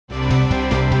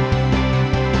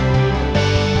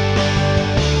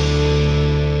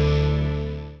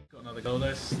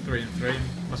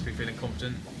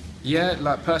Yeah,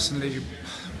 like personally,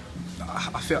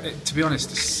 I feel to be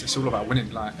honest, it's all about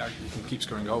winning. Like you can keep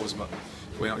scoring goals, but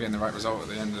if we're not getting the right result at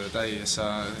the end of the day, it's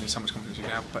there's so much confidence you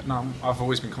can have. But no, I've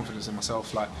always been confident in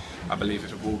myself. Like I believe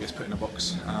if a ball gets put in a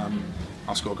box,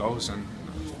 I'll score goals, and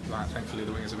thankfully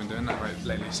the wingers have been doing that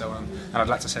lately. So and I'd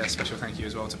like to say a special thank you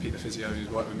as well to Pete the physio, who's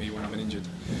worked with me when I've been injured,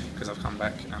 because I've come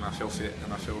back and I feel fit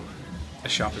and I feel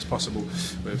as sharp as possible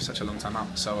with such a long time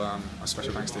out. So a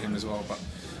special thanks to him as well. But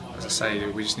as I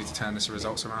say, we just need to turn this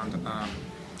results around.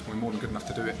 We're more than good enough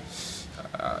to do it.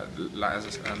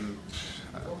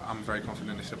 I'm very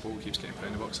confident if the ball keeps getting put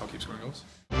in the box, I'll keep scoring goals.